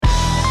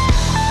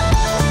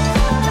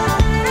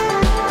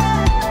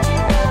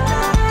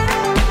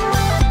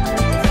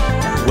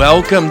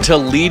Welcome to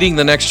Leading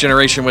the Next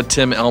Generation with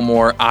Tim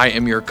Elmore. I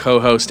am your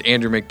co-host,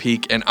 Andrew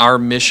McPeak, and our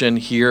mission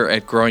here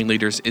at Growing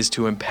Leaders is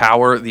to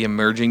empower the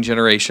emerging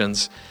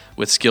generations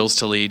with skills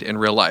to lead in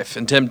real life.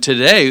 And Tim,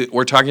 today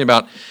we're talking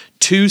about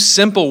two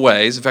simple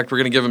ways. In fact, we're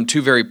going to give them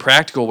two very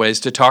practical ways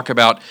to talk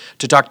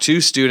to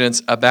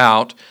students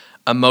about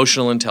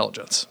emotional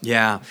intelligence.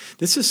 Yeah,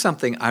 this is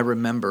something I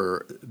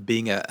remember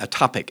being a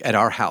topic at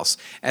our house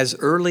as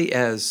early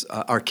as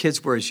our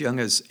kids were as young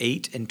as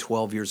 8 and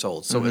 12 years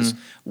old. So it was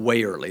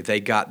way early.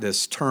 They got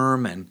this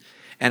term, and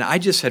I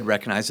just had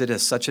recognized it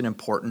as such an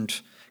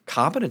important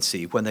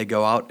competency when they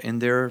go out in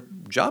their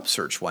job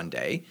search one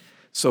day.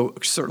 So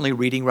certainly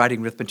reading,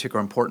 writing, arithmetic are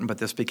important, but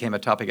this became a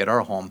topic at our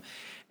home.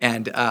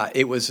 And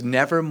it was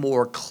never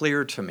more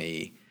clear to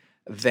me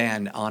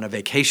than on a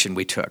vacation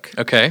we took.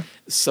 Okay.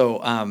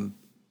 So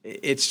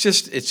it's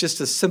just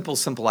a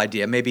simple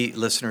idea. Maybe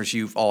listeners,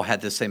 you've all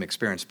had the same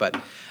experience.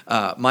 But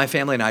my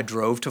family and I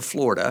drove to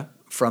Florida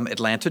from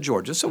Atlanta,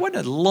 Georgia. So it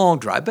wasn't a long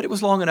drive, but it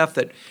was long enough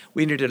that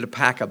we needed to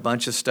pack a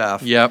bunch of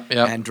stuff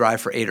and drive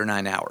for 8 or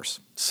 9 hours.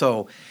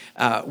 So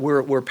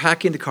we're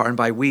packing the car, and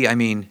by we I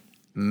mean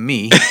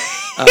me.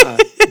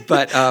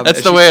 But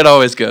that's the way it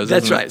always goes.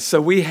 That's isn't right. it? So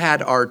we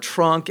had our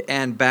trunk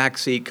and back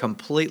seat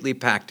completely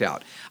packed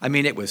out. I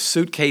mean, it was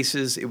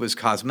suitcases, it was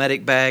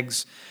cosmetic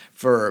bags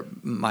for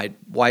my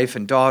wife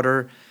and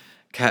daughter.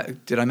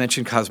 Did I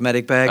mention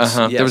cosmetic bags?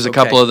 Yes, there was a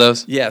couple of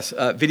those. Yes,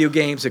 video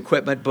games,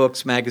 equipment,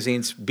 books,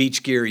 magazines,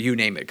 beach gear, you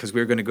name it, because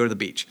we were going to go to the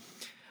beach.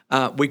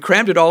 We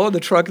crammed it all in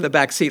the trunk and the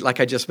back seat, like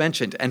I just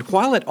mentioned. And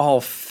while it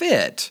all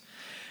fit,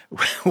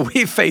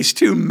 we faced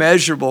two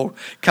measurable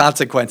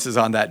consequences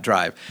on that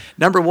drive.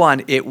 Number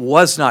one, it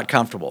was not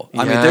comfortable.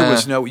 I mean, there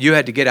was you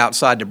had to get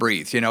outside to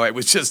breathe. It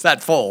was just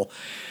that full.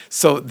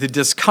 So the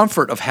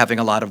discomfort of having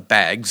a lot of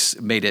bags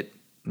made it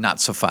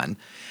not so fun.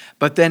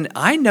 But then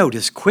I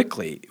noticed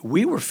quickly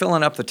we were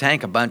filling up the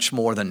tank a bunch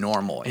more than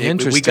normal.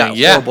 Interesting. We got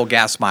horrible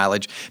gas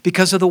mileage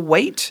because of the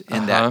weight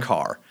in that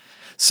car.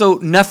 So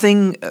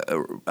nothing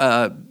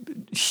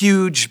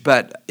huge,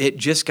 but it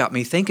just got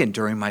me thinking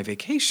during my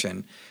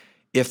vacation,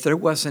 if there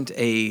wasn't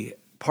a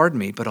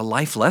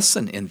life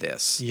lesson in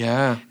this.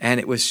 Yeah. And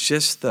it was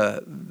just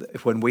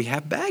when we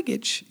have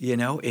baggage,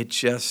 it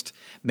just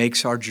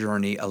makes our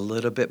journey a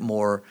little bit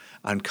more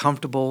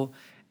uncomfortable,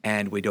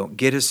 and we don't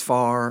get as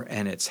far,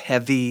 and it's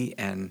heavy,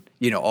 and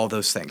all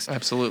those things.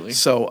 Absolutely.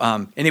 So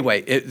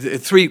anyway,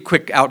 three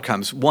quick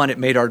outcomes. One, it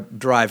made our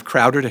drive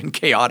crowded and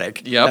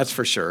chaotic. Yep. That's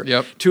for sure.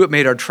 Yep. Two, it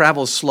made our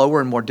travel slower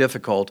and more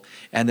difficult.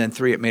 And then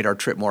three, it made our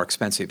trip more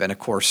expensive. And of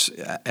course,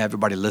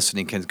 everybody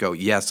listening can go,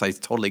 yes, I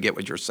totally get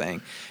what you're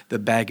saying. The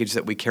baggage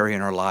that we carry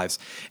in our lives.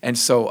 And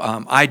so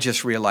I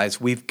just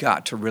realized we've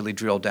got to really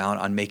drill down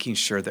on making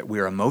sure that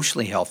we're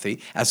emotionally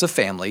healthy as a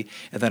family.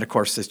 And then, of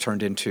course, this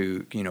turned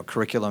into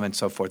curriculum and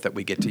so forth that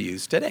we get to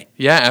use today.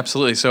 Yeah,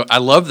 absolutely. So I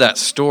love that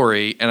story,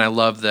 and I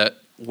love that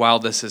while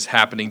this is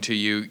happening to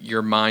you,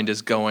 your mind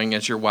is going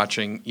as you're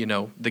watching,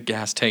 the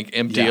gas tank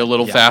empty a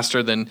little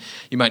faster than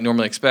you might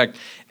normally expect.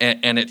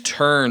 And it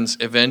turns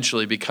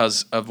eventually,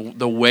 because of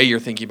the way you're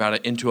thinking about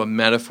it, into a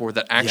metaphor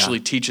that actually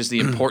teaches the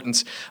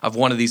importance of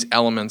one of these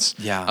elements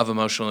of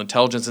emotional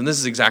intelligence. And this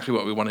is exactly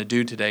what we want to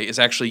do today, is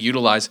actually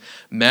utilize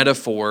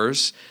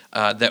metaphors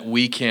that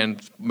we can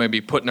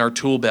maybe put in our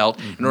tool belt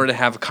in order to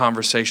have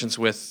conversations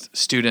with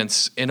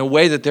students in a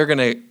way that they're going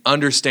to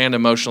understand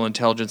emotional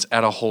intelligence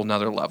at a whole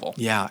nother level.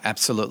 Yeah,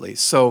 absolutely.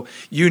 So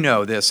you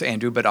know this,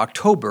 Andrew, but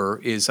October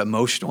is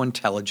Emotional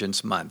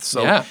Intelligence Month.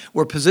 So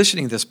we're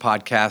positioning this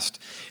podcast,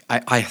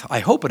 I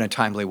hope, in a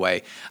timely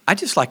way. I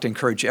just like to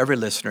encourage every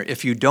listener,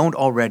 if you don't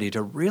already,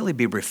 to really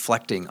be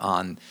reflecting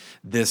on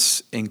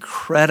this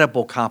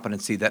incredible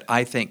competency that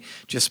I think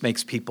just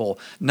makes people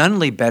not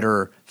only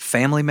better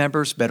family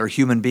members, better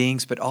human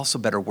beings, but also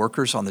better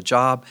workers on the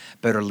job,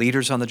 better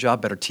leaders on the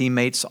job, better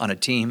teammates on a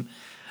team.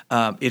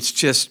 It's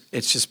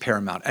just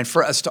paramount. And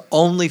for us to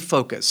only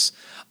focus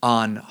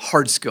on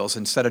hard skills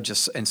instead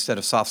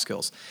of soft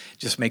skills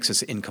just makes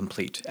us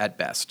incomplete at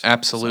best.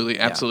 Absolutely,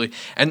 absolutely.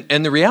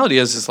 And the reality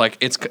is like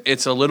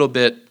it's a little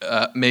bit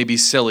maybe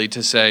silly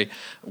to say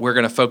we're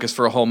going to focus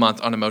for a whole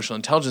month on emotional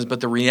intelligence,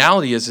 but the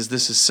reality is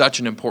this is such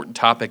an important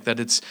topic that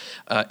it's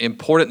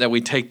important that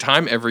we take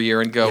time every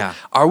year and go,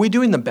 are we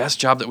doing the best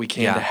job that we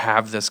can to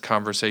have this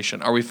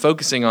conversation? Are we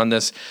focusing on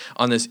this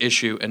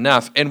issue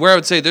enough? And where I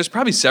would say there's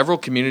probably several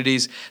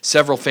communities,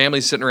 several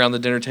families sitting around the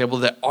dinner table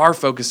that are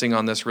focusing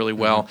on this really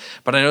well.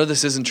 But I know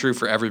this isn't true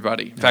for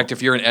everybody. In fact,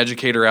 if you're an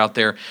educator out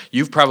there,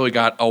 you've probably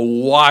got a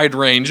wide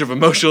range of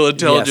emotional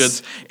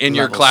intelligence in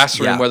your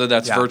classroom, whether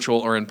that's virtual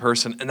or in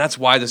person. And that's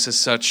why this is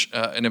such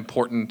an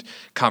important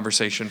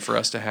conversation for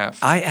us to have.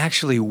 I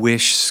actually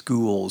wish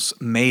schools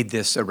made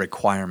this a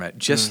requirement,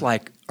 just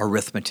like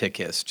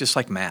arithmetic is, just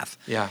like math.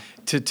 Yeah.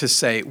 To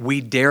say, we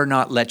dare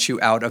not let you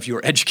out of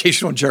your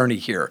educational journey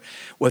here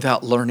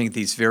without learning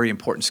these very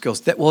important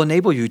skills that will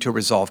enable you to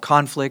resolve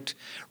conflict,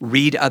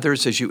 read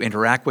others as you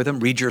interact with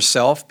them, read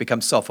yourself, become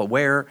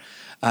self-aware,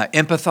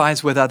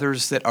 empathize with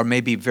others that are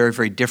maybe very,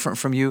 very different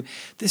from you.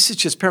 This is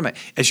just paramount.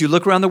 As you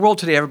look around the world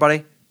today,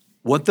 everybody,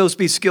 Wouldn't those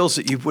be skills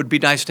that you would be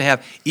nice to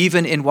have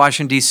even in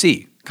Washington,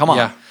 D.C.? Come on.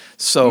 Yeah.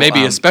 So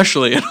maybe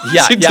especially in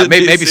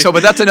maybe so,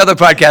 but that's another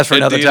podcast for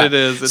another time. It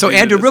is. So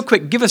Andrew, real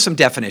quick, give us some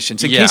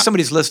definitions in case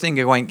somebody's listening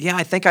and going,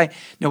 I think I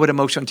know what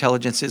emotional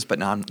intelligence is, but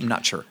no, I'm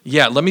not sure.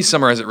 Yeah, let me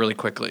summarize it really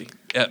quickly.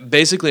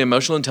 Basically,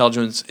 emotional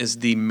intelligence is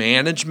the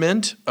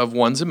management of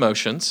one's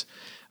emotions.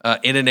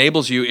 It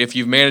enables you, if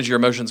you've managed your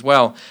emotions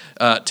well,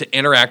 to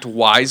interact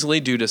wisely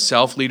due to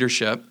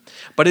self-leadership.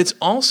 But it's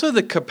also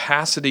the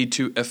capacity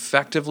to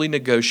effectively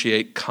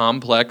negotiate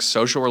complex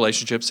social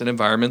relationships and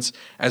environments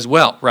as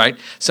well, right?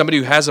 Somebody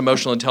who has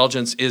emotional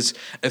intelligence is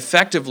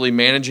effectively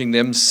managing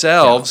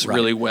themselves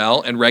really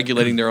well and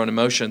regulating their own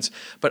emotions,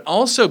 but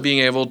also being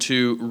able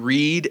to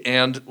read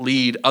and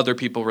lead other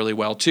people really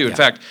well too. In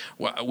fact,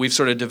 we've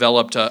sort of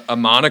developed a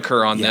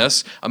moniker on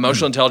this.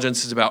 Emotional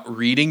intelligence is about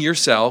reading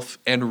yourself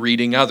and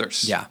reading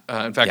others.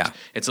 In fact,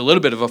 it's a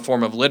little bit of a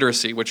form of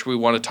literacy, which we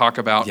want to talk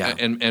about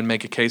and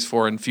make a case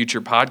for in future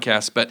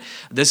podcasts, but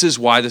this is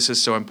why this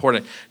is so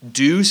important.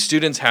 Do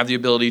students have the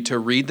ability to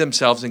read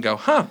themselves and go,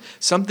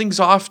 something's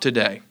off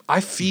today?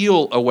 I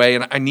feel a way,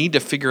 and I need to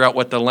figure out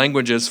what the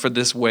language is for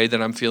this way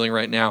that I'm feeling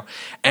right now.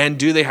 And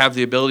do they have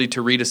the ability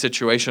to read a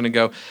situation and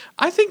go,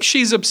 I think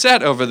she's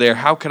upset over there.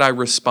 How could I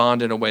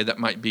respond in a way that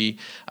might be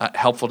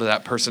helpful to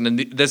that person? And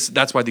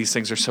that's why these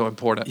things are so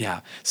important.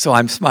 Yeah. So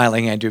I'm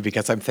smiling, Andrew,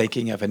 because I'm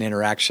thinking of an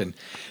interaction.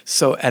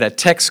 So at a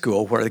tech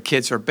school where the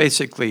kids are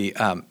basically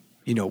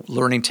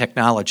learning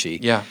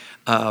technology.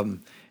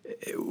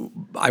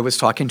 I was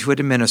talking to an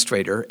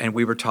administrator, and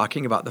we were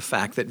talking about the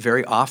fact that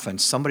very often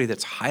somebody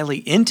that's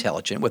highly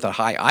intelligent with a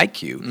high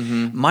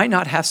IQ might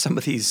not have some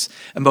of these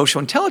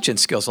emotional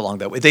intelligence skills along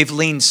that way. They've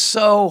leaned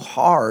so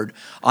hard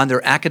on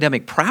their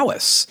academic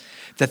prowess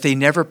that they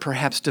never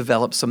perhaps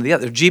developed some of the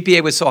other. Their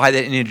GPA was so high they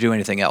didn't need to do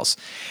anything else.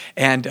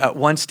 And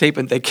one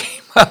statement they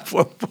came up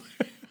with.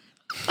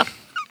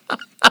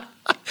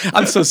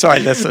 I'm so sorry,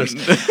 listeners.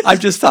 I'm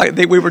just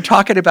talking. We were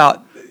talking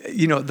about,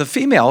 the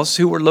females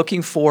who were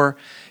looking for,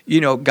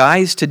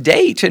 guys to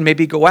date and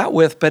maybe go out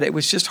with, but it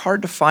was just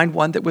hard to find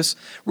one that was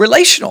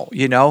relational,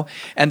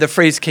 And the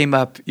phrase came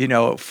up,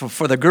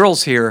 for the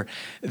girls here,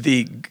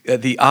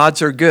 the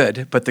odds are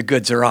good, but the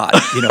goods are odd.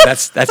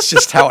 That's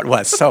just how it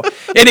was. So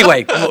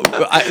anyway,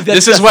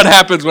 this is what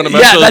happens when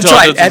emotional intelligence is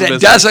right, and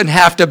it doesn't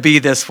have to be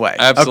this way.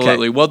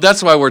 Absolutely. Okay. Well,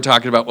 that's why we're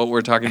talking about what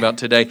we're talking about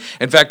today.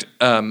 In fact,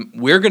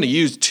 we're going to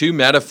use two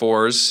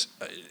metaphors.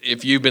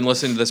 If you've been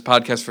listening to this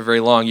podcast for very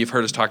long, you've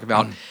heard us talk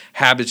about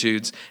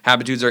habitudes.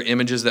 Habitudes are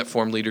images that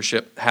form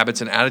leadership,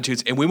 habits, and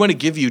attitudes. And we want to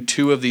give you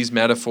two of these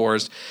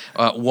metaphors.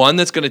 One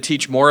that's going to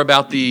teach more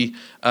about the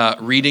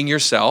reading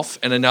yourself,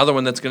 and another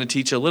one that's going to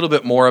teach a little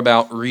bit more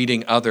about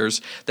reading others.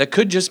 That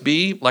could just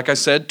be, like I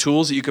said,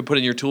 tools that you could put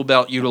in your tool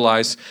belt,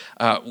 utilize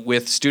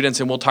with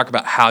students, and we'll talk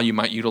about how you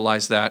might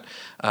utilize that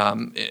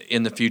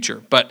in the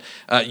future. But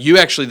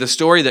the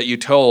story that you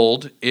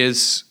told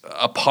is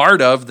a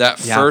part of that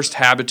first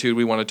habitude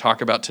we want to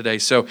talk about today.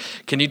 So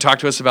can you talk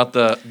to us about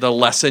the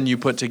lesson you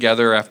put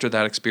together after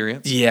that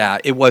experience? Yeah,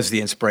 it was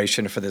the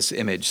inspiration for this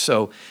image.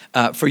 So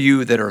for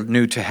you that are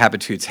new to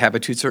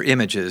habitudes are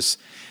images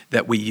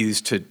that we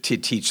use to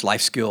teach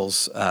life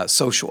skills,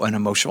 social and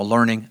emotional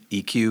learning,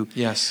 EQ.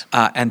 Yes.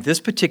 And this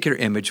particular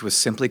image was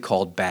simply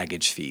called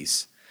baggage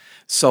fees.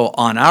 So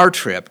on our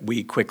trip,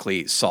 we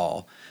quickly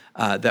saw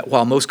that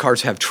while most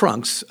cars have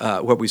trunks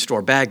where we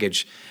store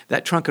baggage,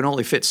 that trunk can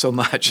only fit so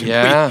much.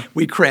 Yeah.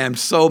 We crammed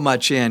so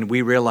much in,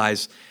 we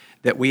realized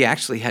that we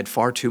actually had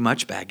far too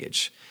much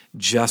baggage,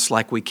 just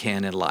like we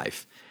can in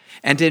life.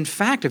 And in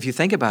fact, if you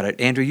think about it,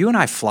 Andrew, you and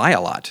I fly a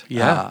lot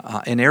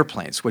in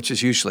airplanes, which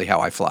is usually how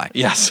I fly.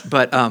 Yes.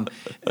 But,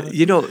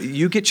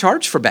 you get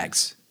charged for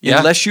bags.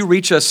 Unless you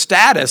reach a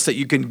status that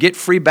you can get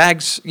free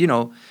bags,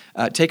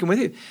 taken with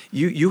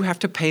you. You have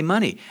to pay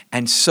money.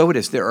 And so it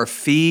is. There are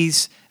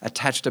fees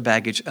attached to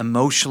baggage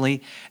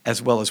emotionally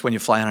as well as when you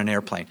fly on an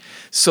airplane.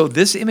 So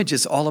this image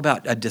is all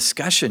about a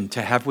discussion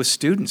to have with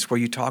students where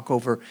you talk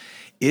over,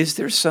 is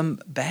there some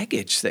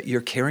baggage that you're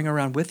carrying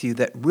around with you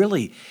that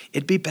really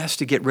it'd be best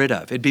to get rid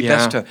of? It'd be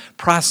best to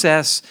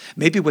process,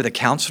 maybe with a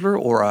counselor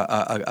or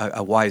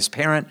a wise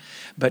parent,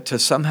 but to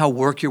somehow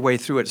work your way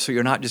through it so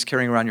you're not just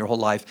carrying around your whole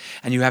life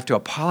and you have to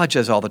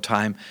apologize all the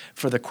time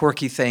for the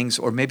quirky things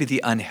or maybe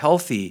the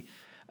unhealthy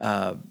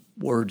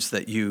words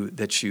that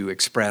you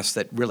express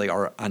that really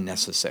are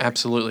unnecessary.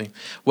 Absolutely.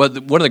 Well,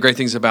 one of the great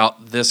things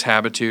about this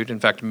habitude, in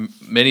fact,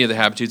 many of the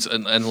habitudes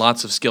and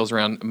lots of skills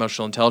around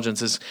emotional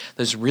intelligence is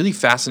there's really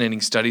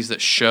fascinating studies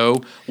that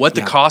show what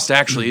the cost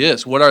actually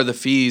is. What are the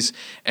fees?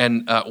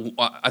 And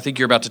I think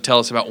you're about to tell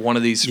us about one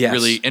of these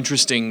really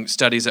interesting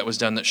studies that was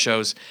done that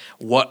shows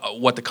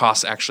what the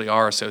costs actually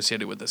are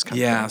associated with this kind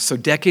of thing. So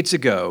decades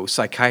ago,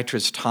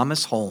 psychiatrists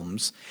Thomas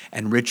Holmes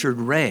and Richard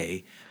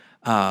Ray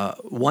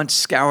once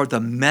scoured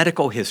the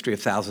medical history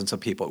of thousands of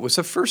people. It was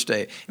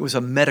it was a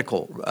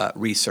medical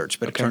research,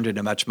 but it turned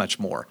into much, much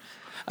more.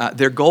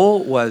 Their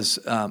goal was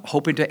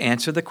hoping to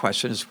answer the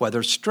question as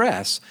whether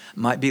stress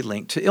might be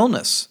linked to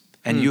illness.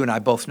 And you and I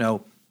both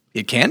know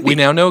It can be. We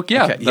now know,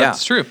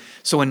 that's true.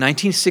 So in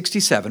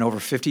 1967, over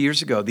 50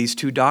 years ago, these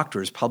two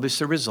doctors published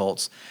their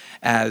results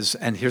as,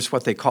 and here's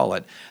what they call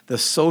it, the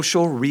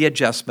Social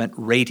Readjustment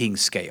Rating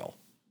Scale.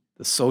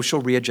 The Social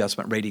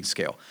Readjustment Rating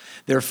Scale.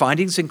 Their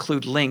findings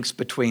include links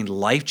between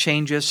life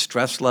changes,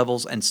 stress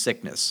levels, and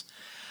sickness.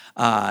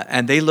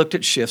 And they looked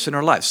at shifts in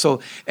our lives.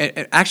 So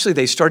actually,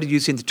 they started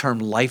using the term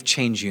life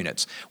change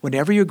units.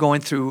 Whenever you're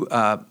going through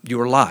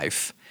your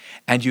life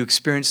and you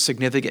experience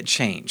significant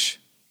change,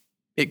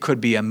 it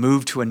could be a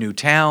move to a new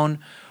town,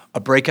 a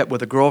breakup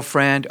with a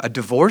girlfriend, a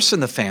divorce in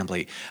the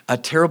family, a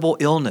terrible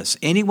illness,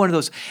 any one of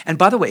those. And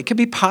by the way, it can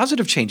be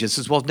positive changes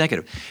as well as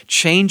negative.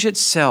 Change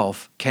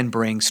itself can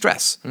bring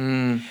stress.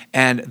 And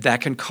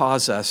that can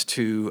cause us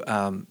to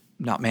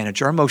not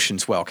manage our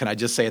emotions well. Can I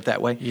just say it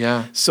that way?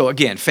 Yeah. So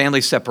again,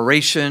 family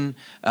separation,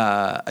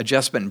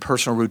 adjustment in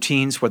personal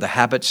routines where the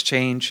habits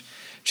change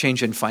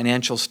in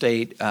financial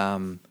state,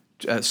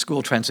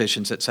 school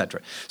transitions,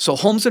 etc. So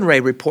Holmes and Ray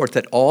report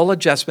that all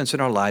adjustments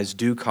in our lives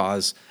do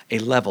cause a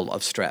level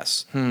of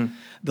stress.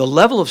 The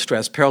level of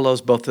stress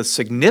parallels both the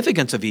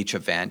significance of each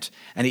event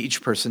and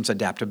each person's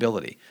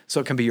adaptability. So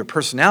it can be your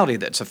personality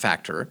that's a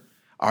factor.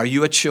 Are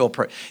you a chill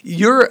person?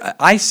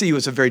 I see you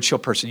as a very chill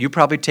person. You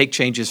probably take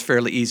changes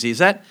fairly easy.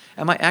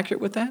 Am I accurate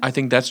with that? I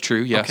think that's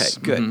true, yes.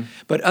 Okay, good.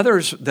 But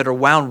others that are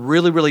wound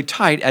really, really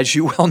tight, as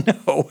you well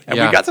know, and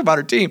we got some on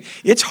our team,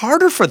 it's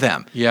harder for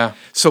them. Yeah.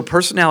 So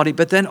personality,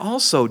 but then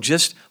also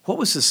just what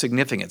was the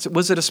significance?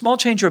 Was it a small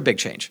change or a big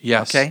change?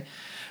 Yes. Okay.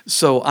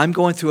 So I'm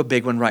going through a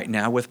big one right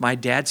now with my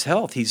dad's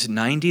health. He's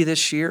 90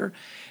 this year,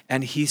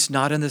 and he's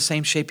not in the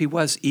same shape he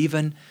was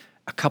even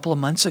a couple of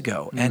months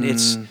ago. And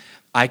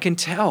I can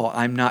tell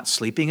I'm not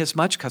sleeping as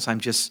much because I'm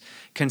just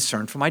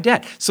concerned for my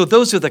dad. So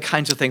those are the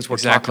kinds of things we're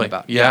talking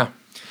about. Yeah.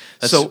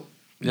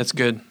 That's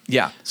good.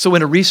 Yeah. So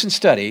in a recent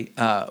study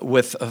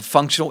with a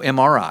functional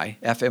MRI,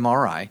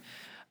 fMRI,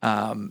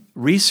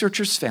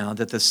 researchers found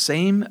that the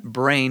same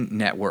brain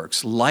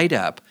networks light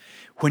up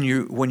when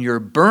you're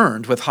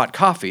burned with hot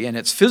coffee and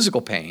it's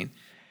physical pain,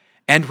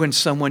 and when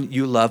someone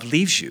you love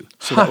leaves you.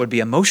 So that would be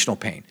emotional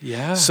pain.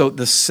 Yeah. So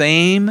the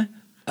same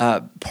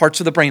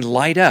parts of the brain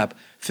light up.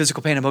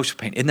 Physical pain, emotional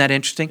pain. Isn't that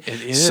interesting? It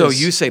is. So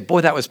you say,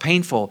 boy, that was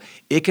painful.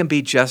 It can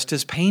be just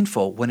as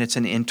painful when it's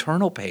an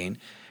internal pain,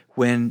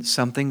 when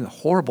something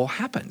horrible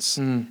happens.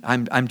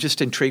 I'm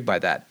just intrigued by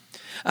that.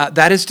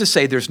 That is to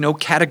say, there's no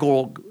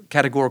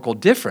categorical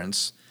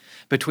difference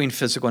between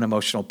physical and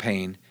emotional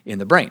pain in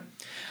the brain.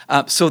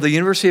 So the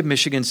University of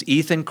Michigan's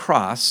Ethan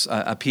Kross,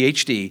 a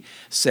PhD,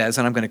 says,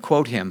 and I'm going to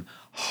quote him,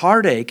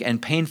 heartache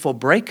and painful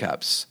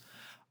breakups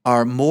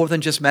are more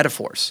than just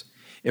metaphors.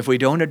 If we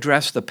don't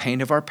address the pain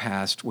of our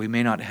past, we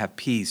may not have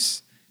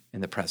peace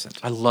in the present.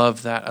 I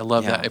love that. I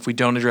love that. If we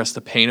don't address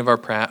the pain of our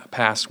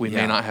past, we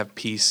may not have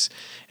peace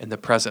in the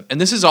present. And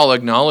this is all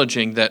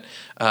acknowledging that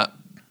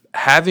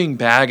having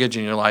baggage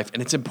in your life,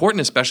 and it's important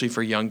especially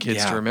for young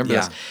kids to remember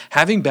this,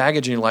 having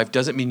baggage in your life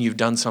doesn't mean you've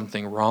done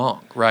something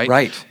wrong, right?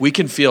 Right. We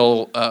can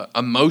feel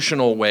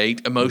emotional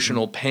weight,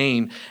 emotional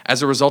pain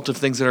as a result of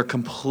things that are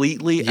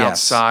completely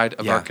outside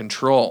of our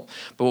control.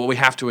 But what we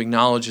have to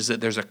acknowledge is that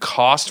there's a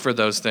cost for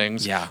those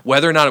things,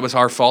 whether or not it was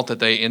our fault that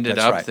they ended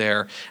up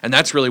there. And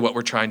that's really what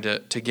we're trying to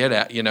get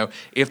at. You know,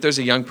 if there's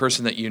a young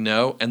person that you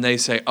know and they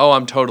say, oh,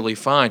 I'm totally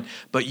fine,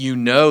 but you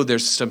know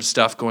there's some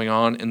stuff going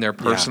on in their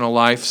personal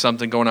life,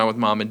 something going on with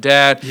mom and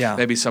dad,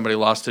 maybe somebody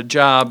lost a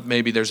job,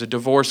 maybe there's a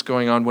divorce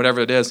going on, whatever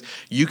it is,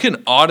 you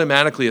can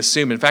automatically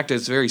assume, in fact,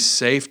 it's very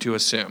safe to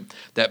assume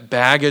that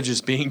baggage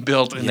is being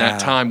built in that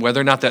time,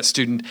 whether or not that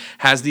student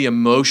has the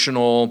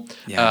emotional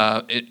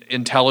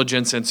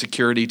intelligence and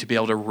security to be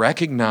able to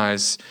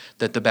recognize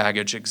that the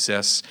baggage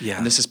exists.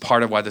 And this is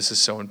part of why this is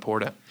so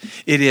important.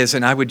 It is,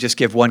 and I would just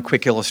give one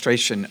quick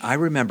illustration. I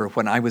remember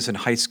when I was in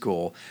high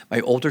school, my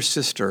older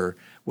sister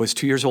was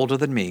 2 years older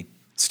than me,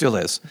 still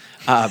is,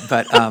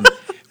 but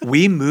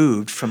we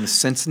moved from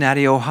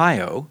Cincinnati,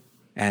 Ohio,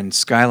 and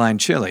Skyline,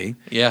 Chile,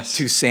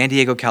 to San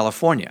Diego,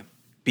 California.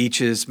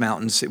 Beaches,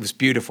 mountains, it was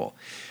beautiful.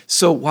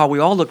 So while we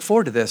all look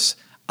forward to this,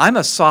 I'm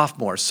a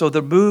sophomore, so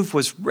the move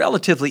was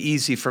relatively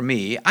easy for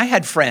me. I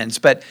had friends,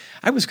 but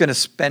I was going to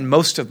spend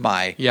most of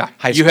my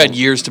high school. You had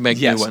years to make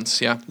new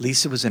ones,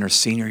 Lisa was in her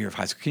senior year of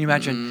high school. Can you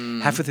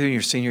imagine halfway through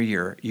your senior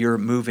year, you're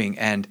moving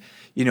and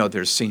you know,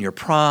 there's senior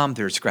prom,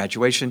 there's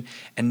graduation,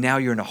 and now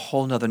you're in a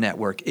whole nother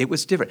network. It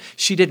was different.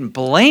 She didn't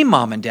blame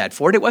mom and dad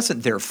for it. It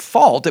wasn't their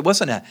fault. It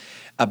wasn't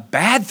a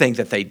bad thing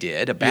that they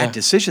did, a bad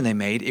decision they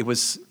made. It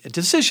was a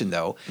decision,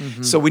 though.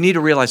 So we need to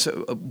realize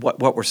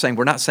what we're saying.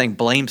 We're not saying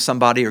blame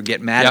somebody or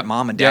get mad at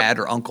mom and dad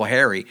or Uncle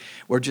Harry.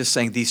 We're just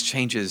saying these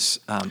changes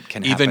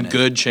can happen. Even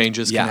good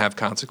changes can have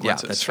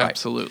consequences. Yeah, that's right.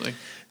 Absolutely.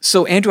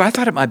 So, Andrew, I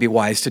thought it might be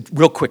wise to,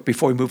 real quick,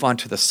 before we move on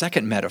to the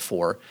second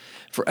metaphor,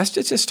 for us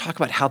to just talk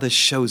about how this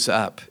shows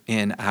up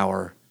in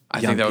our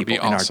young people,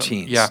 in our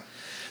teens. Yeah.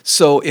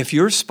 So if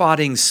you're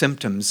spotting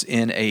symptoms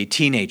in a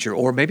teenager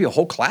or maybe a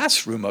whole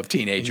classroom of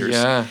teenagers,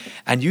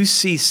 and you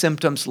see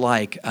symptoms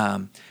like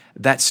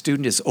that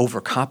student is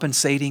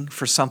overcompensating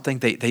for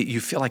something.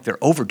 You feel like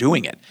they're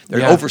overdoing it.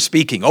 They're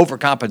overspeaking,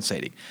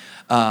 overcompensating.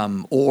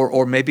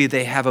 Or maybe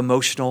they have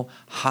emotional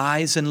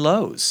highs and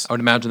lows. I would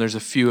imagine there's a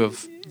few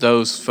of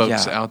those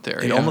folks out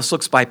there. It almost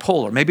looks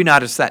bipolar. Maybe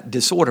not as that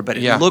disorder, but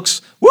it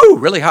looks,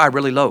 really high,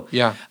 really low.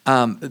 Yeah.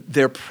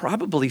 They're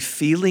probably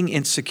feeling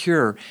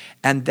insecure.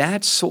 And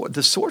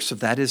the source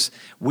of that is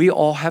we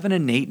all have an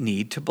innate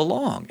need to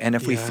belong. And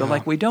if we feel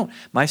like we don't.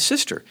 My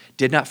sister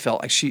did not feel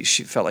like she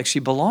felt like she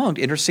belonged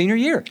in her senior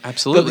year.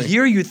 Absolutely. The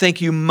year you think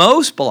you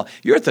most belong.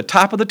 You're at the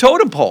top of the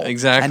totem pole.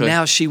 Exactly. And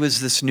now she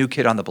was this new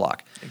kid on the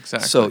block.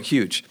 Exactly. So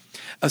huge.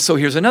 So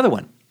here's another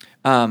one.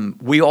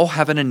 We all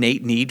have an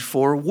innate need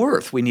for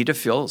worth. We need to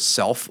feel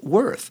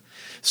self-worth.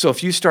 So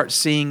if you start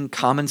seeing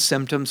common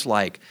symptoms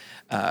like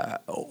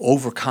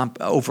over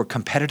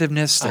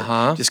competitiveness,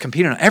 they're just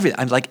competing on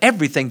everything. Like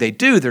everything they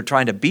do, they're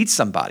trying to beat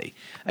somebody.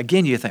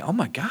 Again, you think, oh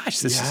my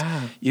gosh,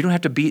 you don't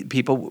have to beat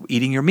people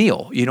eating your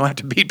meal. You don't have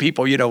to beat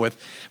people,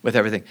 with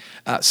everything.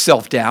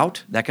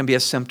 Self-doubt, that can be a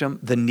symptom.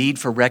 The need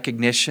for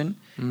recognition,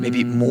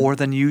 maybe more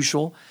than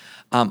usual.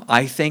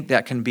 I think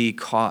that can be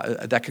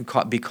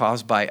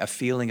caused by a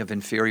feeling of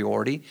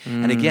inferiority.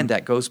 And again,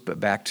 that goes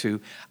back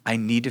to I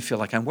need to feel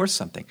like I'm worth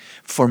something.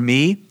 For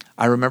me,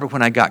 I remember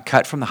when I got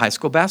cut from the high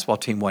school basketball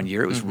team one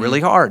year, it was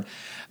really hard.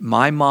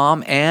 My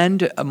mom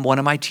and one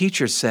of my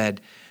teachers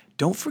said,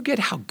 don't forget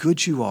how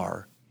good you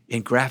are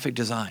in graphic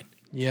design.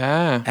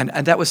 Yeah. And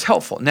that was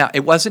helpful. Now,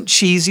 it wasn't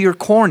cheesy or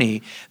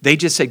corny. They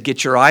just said,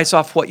 get your eyes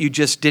off what you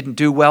just didn't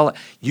do well.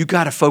 You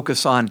got to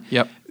focus on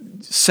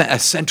a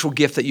central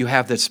gift that you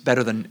have that's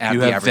better than the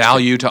average. You have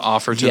value to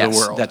offer to the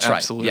world. That's right.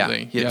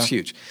 Absolutely. Yeah, it's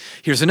huge.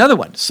 Here's another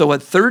one. So a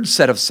third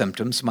set of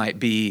symptoms might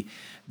be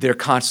they're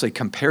constantly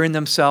comparing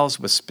themselves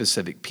with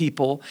specific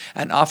people.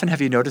 And often, have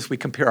you noticed, we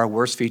compare our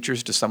worst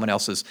features to someone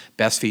else's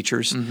best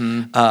features?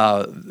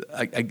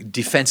 A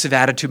defensive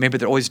attitude, maybe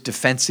they're always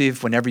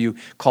defensive whenever you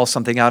call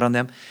something out on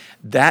them.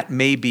 That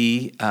may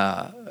be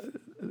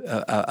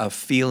a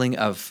feeling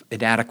of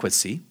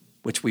inadequacy,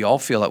 which we all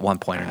feel at one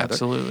point or another.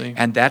 Absolutely.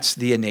 And that's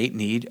the innate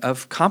need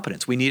of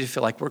competence. We need to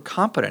feel like we're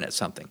competent at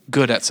something.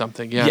 Good at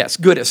something, yeah. Yes,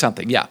 good at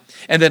something, yeah.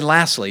 And then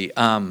lastly,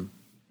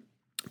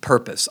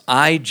 purpose.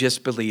 I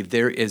just believe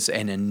there is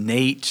an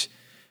innate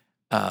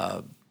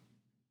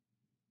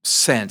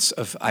sense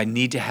of I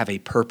need to have a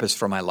purpose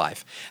for my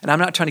life. And I'm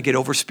not trying to get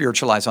over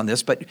spiritualized on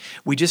this, but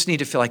we just need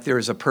to feel like there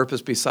is a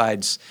purpose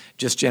besides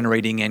just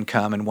generating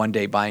income and one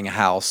day buying a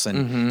house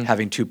and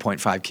having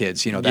 2.5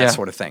 kids, that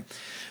sort of thing.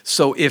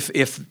 So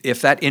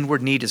if that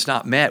inward need is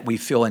not met, we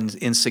feel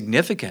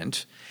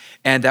insignificant,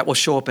 and that will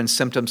show up in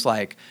symptoms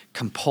like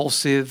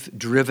compulsive,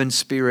 driven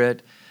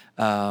spirit,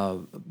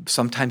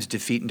 sometimes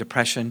defeat and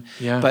depression.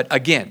 Yeah. But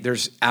again,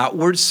 there's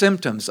outward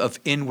symptoms of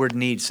inward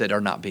needs that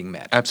are not being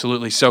met.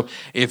 Absolutely. So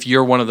if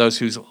you're one of those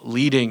who's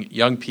leading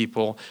young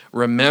people,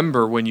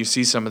 remember when you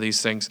see some of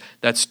these things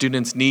that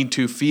students need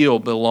to feel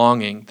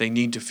belonging. They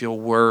need to feel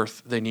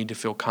worth. They need to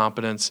feel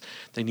competence.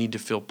 They need to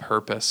feel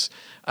purpose.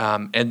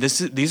 And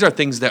these are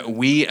things that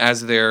we,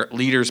 as their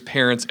leaders,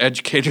 parents,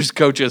 educators,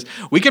 coaches,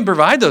 we can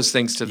provide those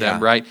things to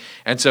them, right?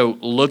 And so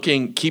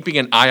keeping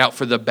an eye out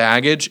for the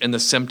baggage and the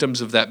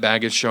symptoms of that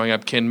baggage showing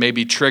up can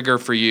maybe trigger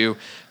for you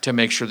to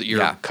make sure that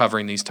you're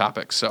covering these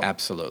topics. So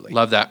absolutely.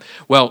 Love that.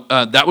 Well,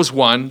 that was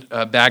one,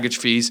 baggage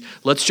fees.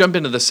 Let's jump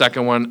into the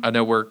second one. I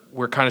know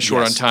we're kind of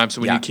short on time, so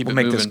we need to keep it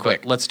moving. This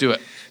quick. Let's do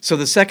it. So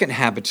the second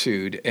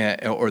habitude,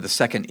 or the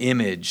second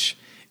image,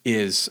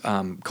 is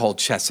called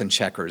chess and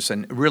checkers.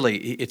 And really,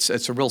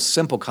 it's a real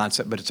simple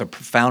concept, but it's a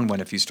profound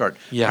one if you start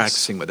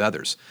practicing with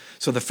others.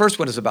 So the first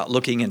one is about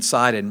looking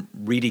inside and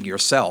reading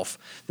yourself.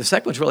 The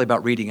second one's really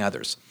about reading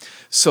others.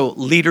 So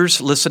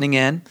leaders listening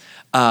in,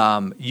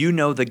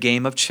 the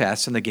game of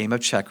chess and the game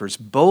of checkers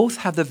both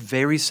have the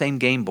very same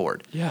game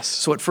board. Yes.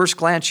 So at first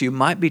glance, you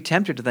might be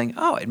tempted to think,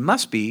 oh, it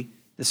must be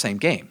the same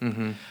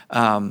game.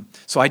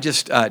 So I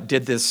just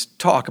did this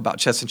talk about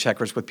chess and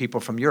checkers with people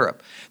from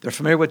Europe. They're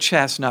familiar with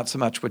chess, not so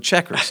much with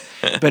checkers.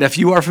 But if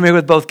you are familiar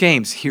with both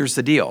games, here's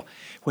the deal.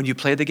 When you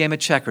play the game of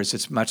checkers,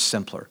 it's much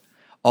simpler.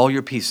 All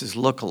your pieces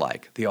look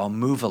alike. They all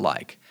move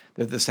alike.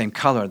 They're the same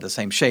color, the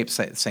same shape,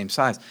 same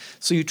size.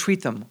 So you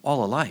treat them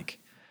all alike.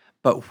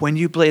 But when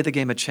you play the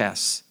game of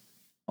chess,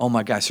 oh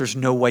my gosh, there's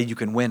no way you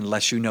can win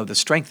unless you know the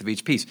strength of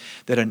each piece.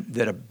 That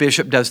a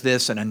bishop does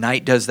this, and a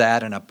knight does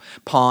that, and a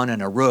pawn,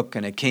 and a rook,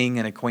 and a king,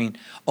 and a queen.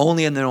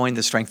 Only in knowing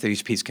the strength of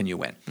each piece can you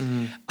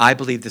win. I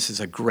believe this is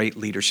a great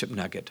leadership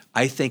nugget.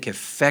 I think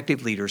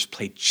effective leaders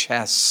play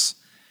chess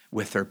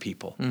with their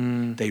people.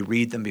 They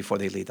read them before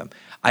they lead them.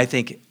 I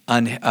think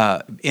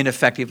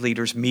ineffective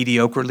leaders,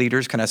 mediocre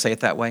leaders, can I say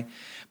it that way,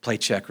 play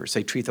checkers.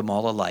 They treat them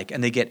all alike,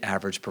 and they get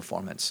average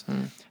performance.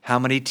 How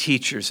many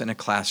teachers in a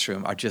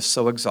classroom are just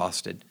so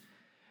exhausted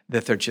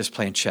that they're just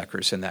playing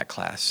checkers in that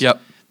class? Yep.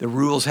 The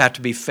rules have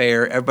to be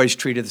fair. Everybody's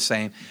treated the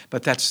same,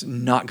 but that's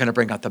not going to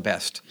bring out the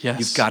best. Yes.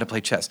 You've got to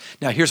play chess.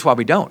 Now, here's why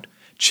we don't.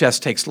 chess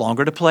takes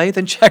longer to play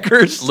than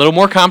checkers. A little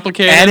more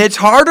complicated. And it's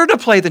harder to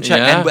play than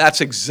checkers. Yeah. And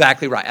that's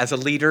exactly right. As a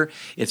leader,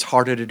 it's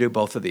harder to do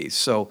both of these.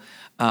 So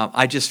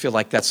I just feel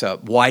like that's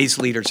wise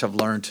leaders have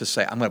learned to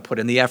say, I'm going to put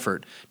in the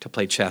effort to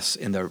play chess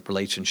in the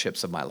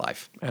relationships of my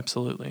life.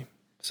 Absolutely.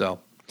 So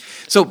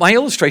my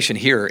illustration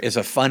here is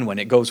a fun one.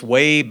 It goes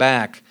way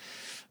back,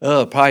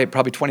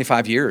 probably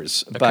 25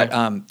 years. Okay.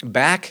 But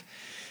back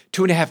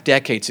 2.5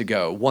 decades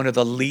ago, one of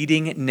the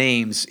leading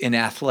names in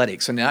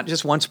athletics, and not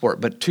just one sport,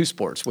 but two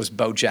sports, was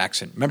Bo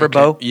Jackson. Remember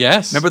Bo?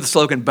 Yes. Remember the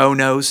slogan, Bo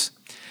knows?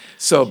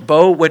 So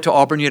Bo went to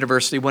Auburn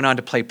University, went on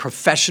to play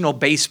professional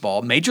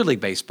baseball, Major League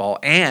Baseball,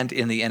 and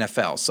in the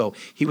NFL. So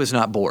he was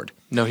not bored.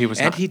 No, he was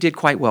not. And he did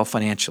quite well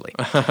financially.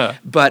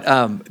 But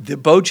the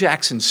Bo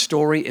Jackson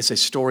story is a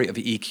story of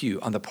EQ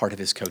on the part of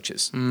his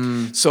coaches.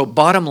 So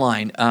bottom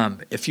line,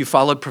 if you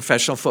followed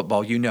professional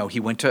football, you know he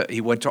went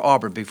to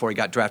Auburn before he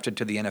got drafted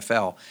to the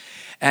NFL.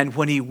 And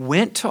when he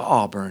went to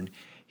Auburn,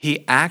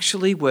 he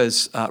actually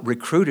was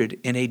recruited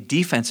in a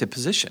defensive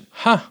position.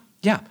 Huh.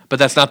 Yeah. But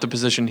that's not the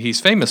position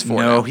he's famous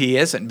for. No, he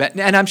isn't. But,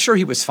 and I'm sure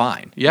he was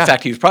fine. Yeah. In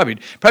fact, he was probably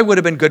would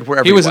have been good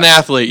wherever he was. An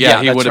athlete.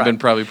 Yeah, he would have right. been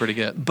probably pretty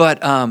good. But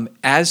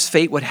as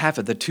fate would have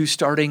it, the two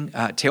starting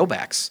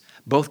tailbacks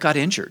both got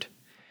injured.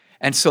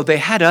 And so they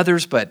had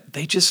others, but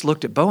they just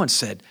looked at Bo and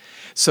said,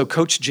 so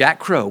Coach Jack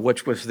Crow,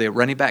 which was the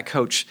running back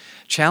coach,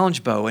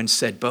 challenged Bo and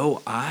said,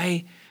 Bo,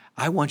 I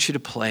want you to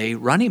play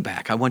running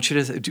back. I want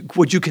you to,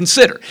 would you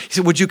consider? He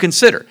said, would you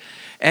consider?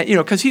 And,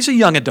 because he's a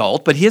young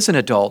adult, but he is an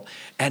adult.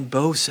 And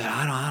Bo said,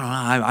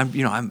 I don't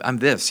know, I'm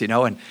this,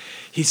 And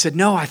he said,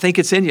 no, I think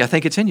it's in you. I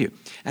think it's in you.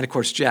 And of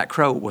course, Jack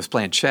Crow was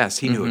playing chess.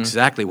 He knew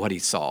exactly what he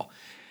saw.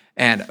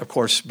 And of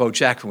course, Bo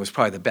Jackson was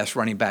probably the best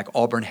running back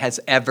Auburn has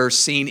ever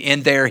seen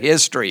in their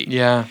history.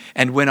 Yeah.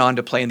 And went on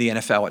to play in the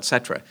NFL, et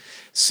cetera.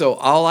 So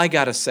all I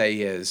got to say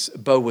is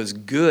Bo was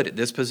good at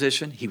this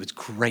position. He was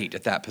great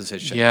at that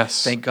position.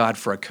 Yes. Thank God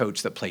for a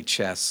coach that played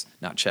chess,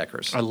 not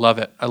checkers. I love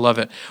it. I love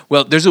it.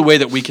 Well, there's a way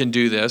that we can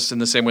do this in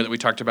the same way that we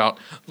talked about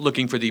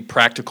looking for the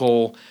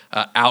practical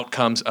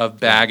outcomes of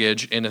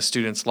baggage in a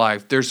student's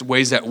life. There's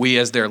ways that we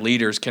as their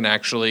leaders can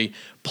actually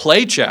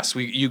play chess.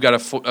 You got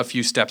a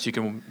few steps you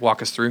can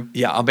walk us through?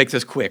 Yeah, I'll make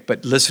this quick,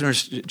 but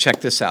listeners,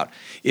 check this out.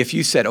 If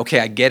you said,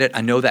 okay, I get it,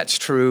 I know that's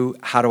true,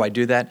 how do I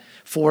do that?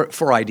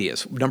 Four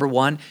ideas. Number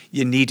one,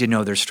 you need to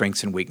know their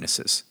strengths and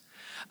weaknesses.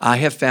 I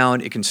have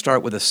found it can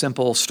start with a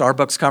simple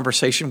Starbucks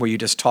conversation where you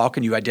just talk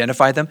and you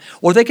identify them,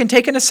 or they can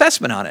take an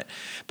assessment on it.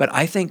 But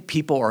I think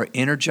people are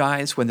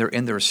energized when they're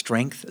in their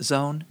strength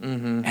zone,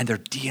 and they're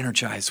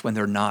de-energized when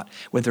they're not,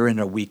 when they're in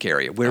a weak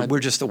area. We're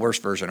just the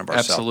worst version of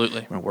ourselves.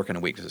 Absolutely. We're working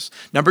on weaknesses.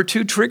 Number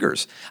two,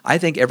 triggers. I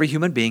think every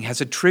human being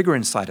has a trigger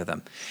inside of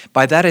them.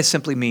 By that, I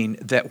simply mean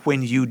that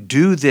when you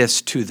do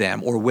this to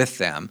them or with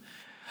them,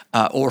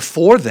 or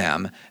for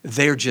them,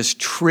 they're just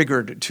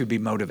triggered to be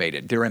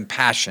motivated. They're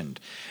impassioned.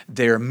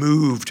 They're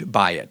moved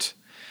by it.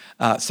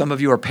 Some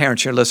of you are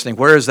parents, you're listening.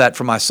 Where is that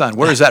for my son?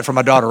 Where is that for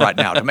my daughter right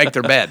now to make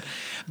their bed?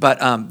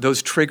 But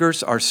those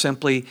triggers are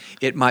simply,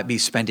 it might be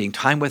spending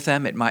time with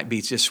them. It might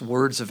be just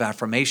words of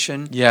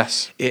affirmation.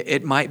 Yes.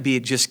 It might be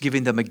just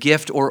giving them a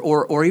gift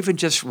or even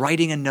just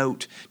writing a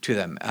note to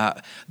them.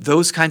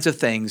 Those kinds of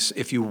things,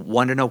 if you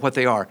want to know what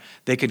they are,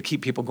 they could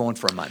keep people going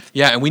for a month.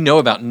 Yeah, and we know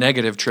about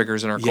negative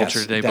triggers in our culture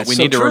today, but we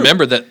need to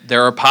remember that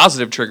there are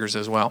positive triggers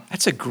as well.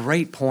 That's a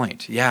great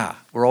point. Yeah.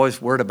 We're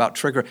always worried about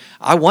trigger.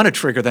 I want to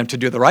trigger them to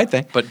do the right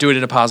thing. But do it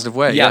in a positive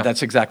way. Yeah,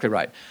 that's exactly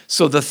right.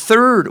 So the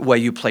third way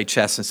you play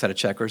chess instead of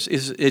checkers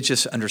is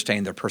just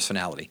understanding their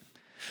personality.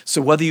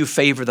 So whether you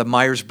favor the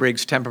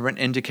Myers-Briggs temperament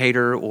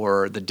indicator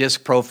or the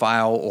DISC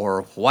profile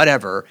or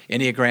whatever,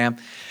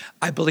 Enneagram,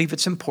 I believe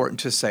it's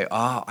important to say,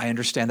 I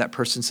understand that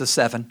person's a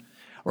 7,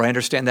 or I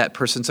understand that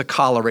person's a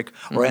choleric,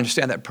 or I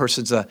understand that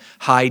person's a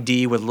high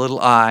D with a little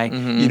I,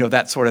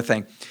 that sort of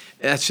thing.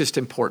 That's just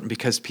important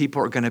because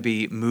people are going to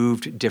be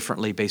moved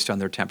differently based on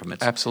their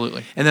temperaments.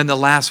 Absolutely. And then the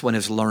last one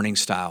is learning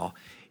style.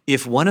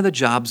 If one of the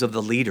jobs of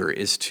the leader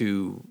is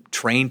to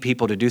train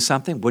people to do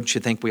something, wouldn't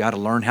you think we ought to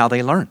learn how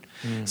they learn?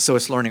 So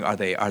it's learning. Are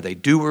they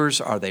doers?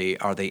 Are they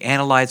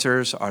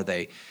analyzers? Are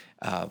they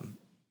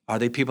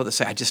people that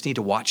say, I just need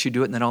to watch you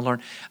do it and then I'll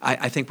learn?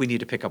 I think we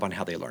need to pick up on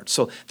how they learn.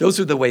 So those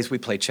are the ways we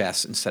play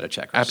chess instead of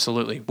checkers.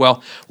 Absolutely.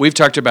 Well, we've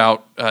talked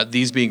about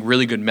these being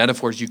really good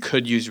metaphors you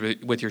could use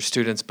with your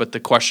students, but the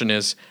question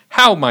is,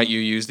 how might you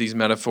use these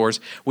metaphors?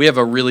 We have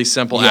a really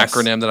simple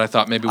acronym that I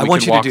thought maybe we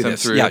could walk them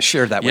through. Yeah,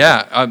 share that with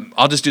them.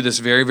 I'll just do this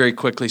very, very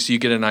quickly so you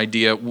get an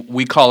idea.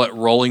 We call it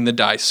rolling the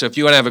dice. So if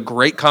you want to have a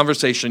great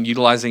conversation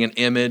utilizing an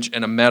image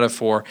and a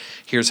metaphor,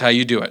 here's how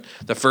you do it.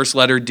 The first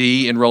letter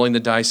D in rolling the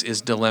dice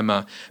is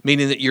dilemma,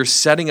 meaning that you're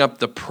setting up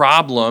the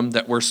problem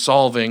that we're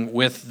solving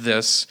with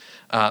this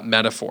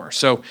metaphor.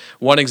 So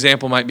one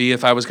example might be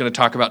if I was going to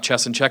talk about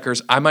chess and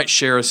checkers, I might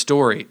share a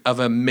story of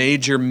a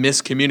major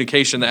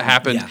miscommunication that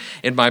happened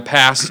in my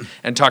past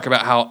and talk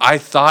about how I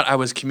thought I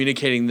was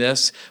communicating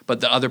this,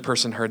 but the other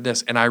person heard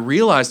this. And I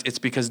realized it's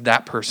because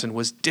that person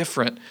was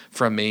different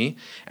from me.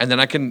 And then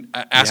I can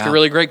ask a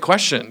really great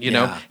question. You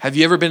know, have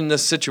you ever been in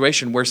this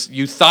situation where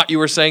you thought you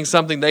were saying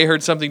something, they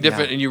heard something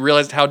different, and you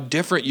realized how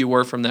different you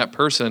were from that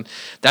person?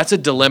 That's a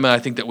dilemma I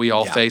think that we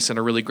all face, and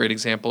a really great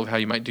example of how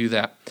you might do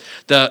that.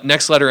 The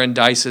next letter in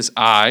DICE is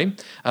I,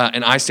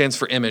 and I stands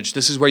for image.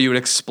 This is where you would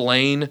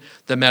explain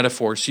the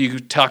metaphor. So you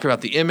talk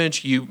about the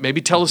image, you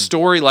maybe tell a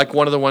story like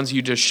one of the ones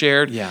you just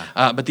shared,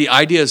 but the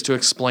idea is to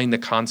explain the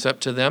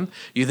concept to them.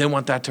 You then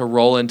want that to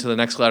roll into the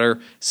next letter.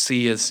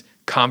 C is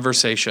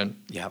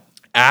conversation.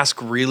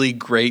 Ask really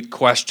great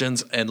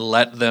questions and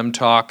let them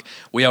talk.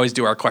 We always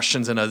do our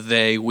questions in a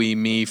they, we,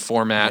 me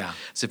format.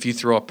 So if you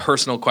throw a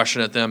personal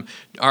question at them,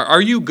 are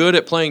you good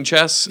at playing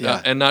chess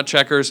and not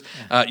checkers?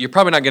 You're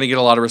probably not going to get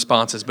a lot of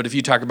responses. But if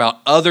you talk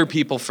about other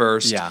people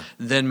first,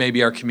 then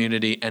maybe our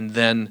community, and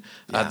then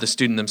the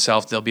student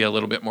themselves, they'll be a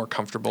little bit more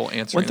comfortable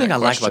answering. One thing I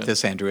like about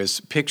this, Andrew,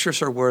 is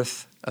pictures are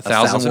worth a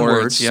thousand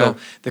words. So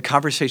the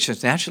conversation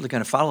is naturally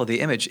going to follow the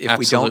image if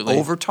we don't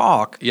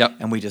over-talk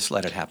and we just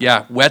let it happen.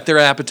 Whet their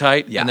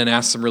appetite and then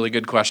ask some really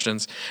good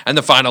questions. And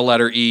the final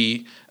letter,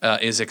 E,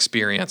 is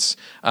experience.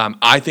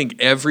 I think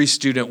every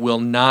student will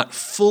not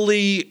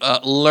fully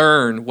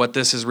learn what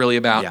this is really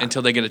about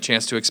until they get a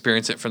chance to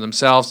experience it for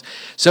themselves.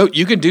 So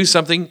you can do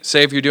something,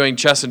 say if you're doing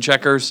chess and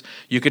checkers,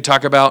 you could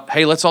talk about,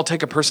 hey, let's all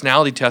take a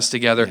personality test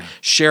together,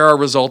 share our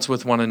results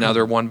with one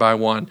another one by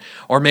one.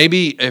 Or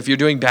maybe if you're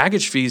doing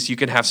baggage fees, you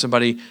can have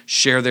somebody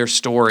share their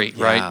story,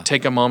 right?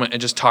 Take a moment and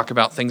just talk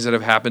about things that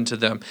have happened to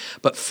them.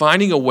 But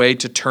finding a way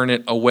to turn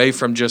it away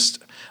from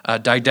just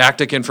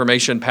didactic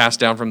information passed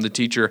down from the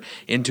teacher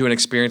into an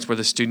experience where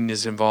the student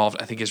is involved,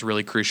 I think is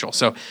really crucial.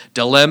 So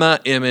dilemma,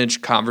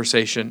 image,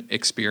 conversation,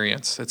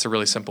 experience. It's a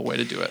really simple way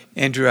to do it.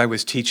 Andrew, I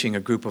was teaching a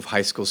group of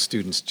high school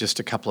students just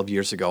a couple of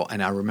years ago,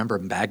 and I remember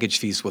baggage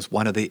fees was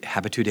one of the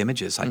Habitude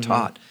images I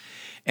taught.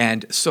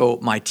 And so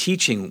my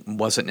teaching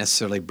wasn't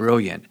necessarily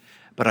brilliant,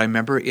 but I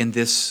remember in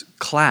this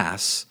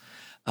class,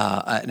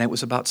 and it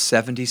was about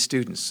 70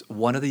 students,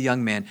 one of the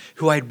young men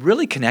who I had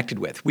really connected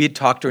with. We had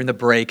talked during the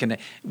break, and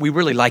we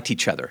really liked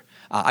each other.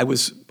 I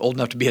was old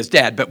enough to be his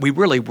dad, but we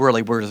really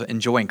were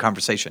enjoying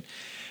conversation.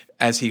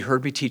 As he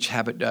heard me teach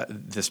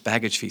this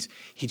baggage fees,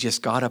 he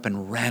just got up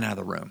and ran out of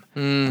the room.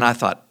 And I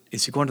thought,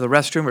 is he going to the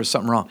restroom or is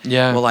something wrong?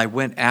 Well, I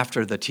went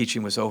after the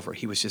teaching was over.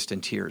 He was just in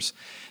tears.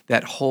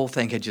 That whole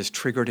thing had just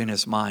triggered in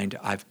his mind,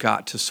 I've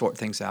got to sort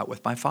things out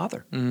with my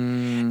father.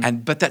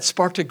 But that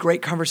sparked a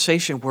great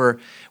conversation where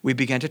we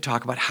began to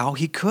talk about how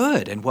he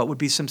could and what would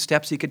be some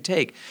steps he could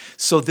take.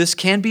 So this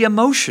can be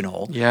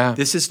emotional.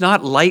 This is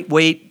not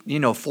lightweight,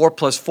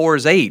 4 + 4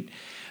 is 8.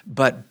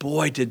 But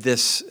boy,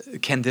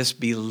 can this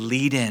be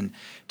lead-in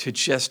to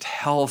just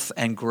health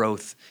and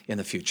growth in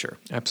the future.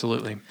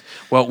 Absolutely.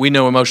 Well, we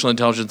know emotional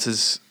intelligence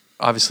is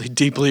obviously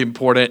deeply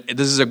important.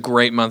 This is a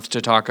great month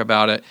to talk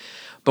about it.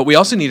 But we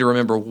also need to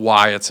remember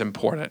why it's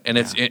important. And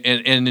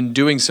and in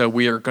doing so,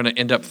 we are going to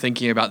end up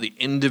thinking about the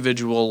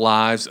individual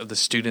lives of the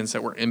students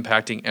that we're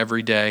impacting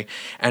every day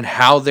and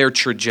how their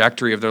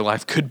trajectory of their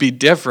life could be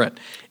different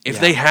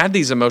if they had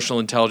these emotional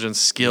intelligence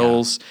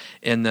skills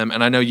in them.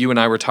 And I know you and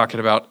I were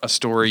talking about a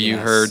story you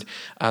heard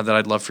that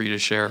I'd love for you to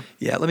share.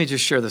 Yeah, let me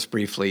just share this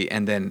briefly,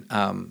 and then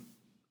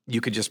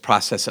you could just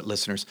process it,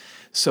 listeners.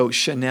 So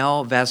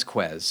Chanel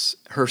Vasquez,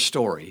 her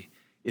story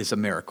is a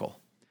miracle.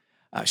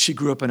 She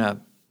grew up in a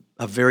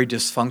very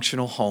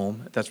dysfunctional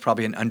home. That's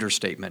probably an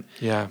understatement.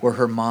 Where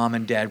her mom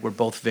and dad were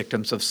both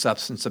victims of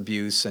substance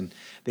abuse, and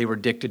they were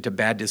addicted to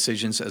bad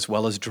decisions as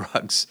well as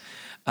drugs.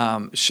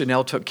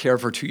 Chanel took care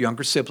of her 2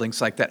 younger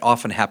siblings, like that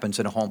often happens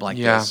in a home like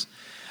this.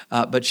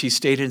 But she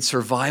stayed in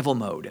survival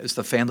mode as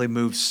the family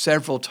moved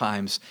several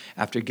times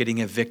after getting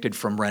evicted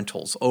from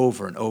rentals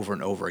over and over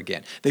and over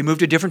again. They moved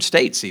to different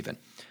states even.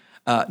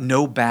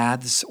 No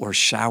baths or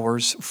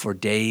showers for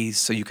days,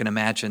 so you can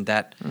imagine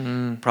that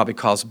probably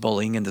caused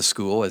bullying in the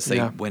school as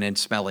they went in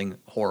smelling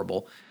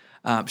horrible.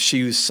 She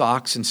used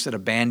socks instead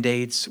of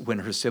Band-Aids when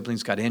her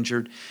siblings got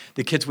injured.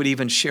 The kids would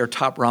even share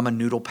top ramen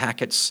noodle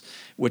packets,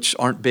 which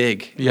aren't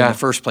big in the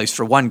first place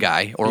for one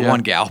guy or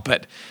one gal,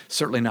 but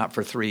certainly not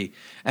for 3.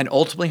 And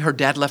ultimately, her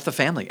dad left the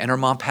family, and her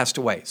mom passed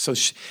away. So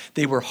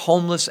they were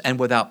homeless and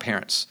without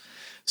parents.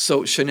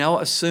 So Chanel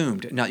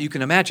assumed, now you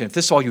can imagine, if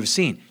this is all you've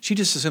seen, she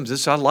just assumes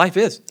this is how life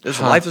is.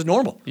 Life is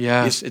normal.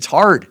 It's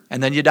hard,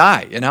 and then you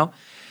die,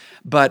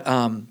 But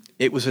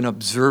it was an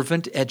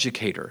observant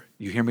educator.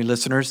 You hear me,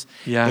 listeners?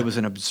 It was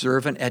an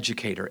observant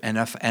educator and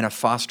a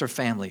foster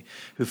family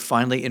who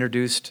finally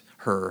introduced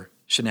her,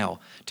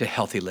 Chanel, to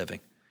healthy living.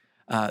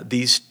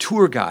 These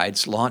tour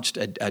guides launched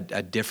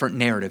a different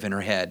narrative in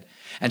her head.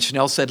 And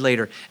Chanel said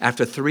later,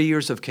 after 3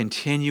 years of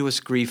continuous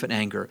grief and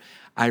anger,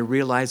 I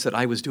realized that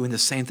I was doing the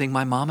same thing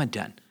my mom had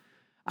done.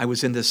 I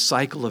was in this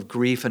cycle of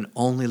grief and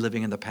only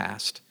living in the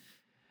past.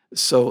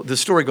 So the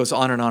story goes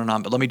on and on and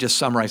on, but let me just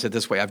summarize it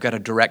this way. I've got a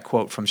direct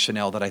quote from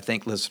Chanel that I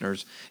think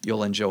listeners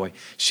you'll enjoy.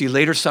 She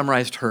later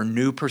summarized her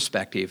new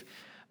perspective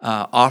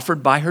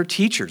offered by her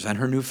teachers and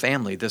her new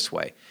family this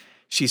way.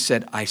 She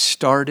said, I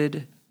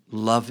started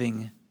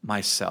loving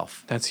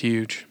myself. That's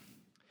huge.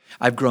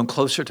 I've grown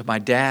closer to my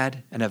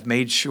dad and have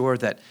made sure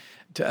to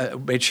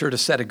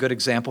set a good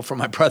example for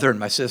my brother and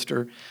my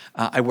sister.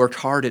 I worked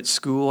hard at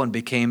school and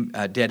became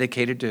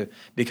dedicated to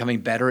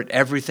becoming better at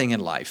everything in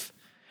life.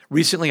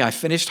 Recently, I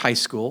finished high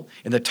school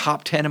in the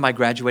top 10 in my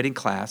graduating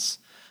class.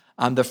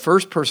 I'm the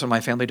first person in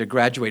my family to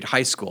graduate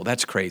high school.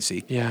 That's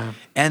crazy. Yeah.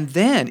 And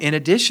then, in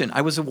addition,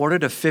 I was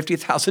awarded a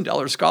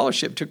 $50,000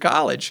 scholarship to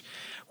college,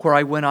 where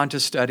I went on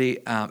to study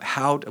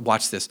how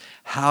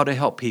to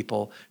help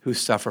people who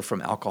suffer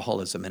from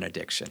alcoholism and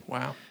addiction.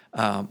 Wow.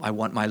 I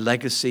want my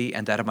legacy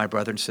and that of my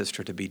brother and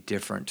sister to be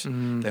different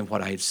than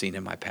what I had seen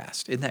in my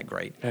past. Isn't that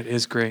great? That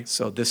is great.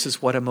 So this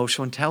is what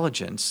emotional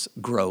intelligence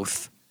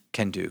growth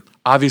can do.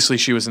 Obviously,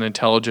 she was an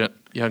intelligent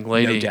young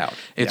lady. No doubt.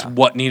 It's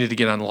what needed to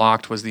get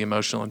unlocked was the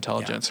emotional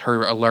intelligence,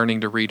 her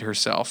learning to read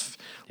herself,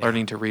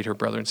 learning to read her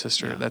brother and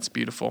sister. Yeah. That's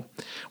beautiful.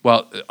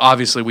 Well,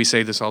 obviously, we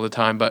say this all the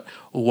time, but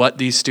what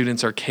these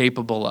students are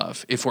capable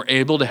of, if we're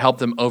able to help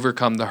them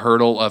overcome the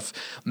hurdle of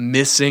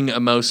missing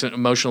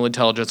emotional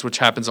intelligence, which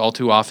happens all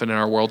too often in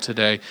our world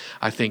today,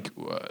 I think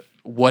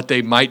what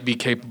they might be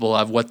capable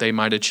of, what they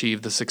might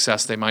achieve, the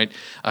success they might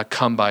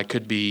come by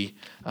could be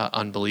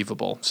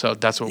unbelievable. So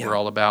that's what we're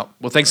all about.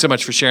 Well, thanks so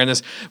much for sharing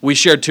this. We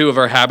shared 2 of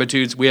our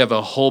habitudes. We have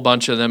a whole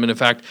bunch of them. And in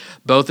fact,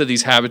 both of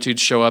these habitudes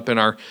show up in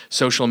our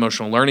social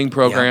emotional learning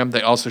program. Yeah.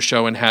 They also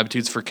show in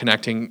habitudes for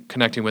connecting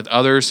with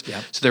others.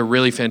 Yeah. So they're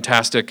really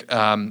fantastic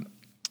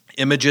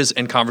images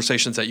and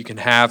conversations that you can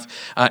have.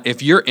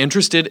 If you're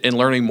interested in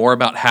learning more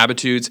about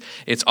Habitudes,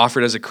 it's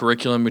offered as a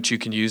curriculum which you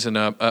can use in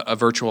a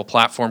virtual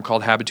platform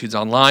called Habitudes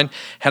Online.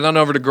 Head on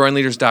over to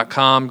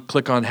growingleaders.com,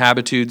 click on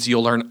Habitudes.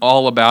 You'll learn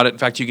all about it. In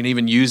fact, you can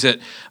even use it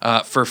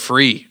for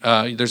free.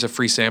 There's a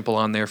free sample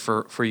on there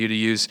for you to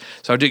use.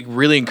 So I would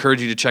really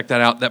encourage you to check that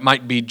out. That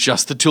might be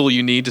just the tool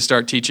you need to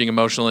start teaching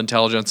emotional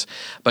intelligence,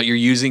 but you're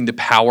using the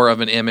power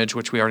of an image,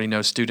 which we already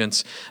know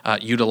students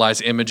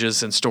utilize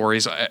images and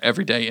stories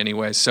every day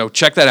anyway. So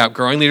check that out,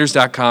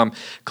 growingleaders.com.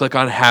 Click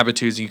on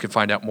Habitudes, and you can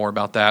find out more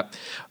about that.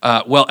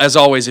 Well, as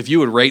always, if you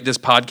would rate this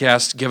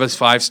podcast, give us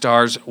 5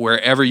 stars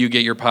wherever you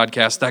get your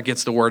podcast. That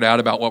gets the word out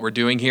about what we're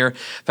doing here.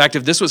 In fact,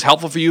 if this was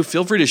helpful for you,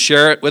 feel free to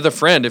share it with a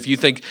friend. If you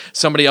think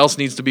somebody else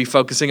needs to be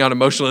focusing on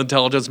Emotional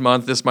Intelligence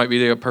Month, this might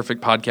be a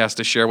perfect podcast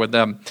to share with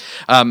them.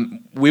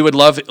 We would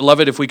love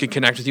it if we could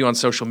connect with you on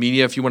social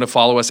media. If you want to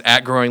follow us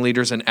at Growing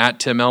Leaders and at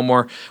Tim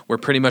Elmore, we're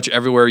pretty much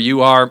everywhere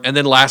you are. And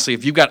then lastly,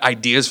 if you've got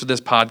ideas for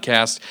this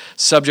podcast,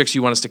 subjects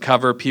you want us to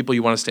cover, people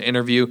you want us to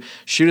interview,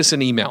 shoot us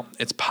an email.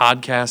 It's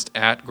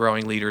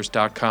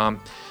podcast@growingleaders.com.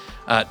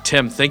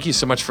 Tim, thank you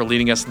so much for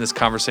leading us in this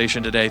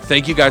conversation today.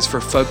 Thank you guys for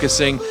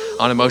focusing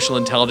on emotional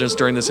intelligence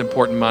during this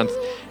important month,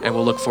 and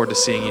we'll look forward to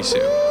seeing you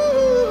soon.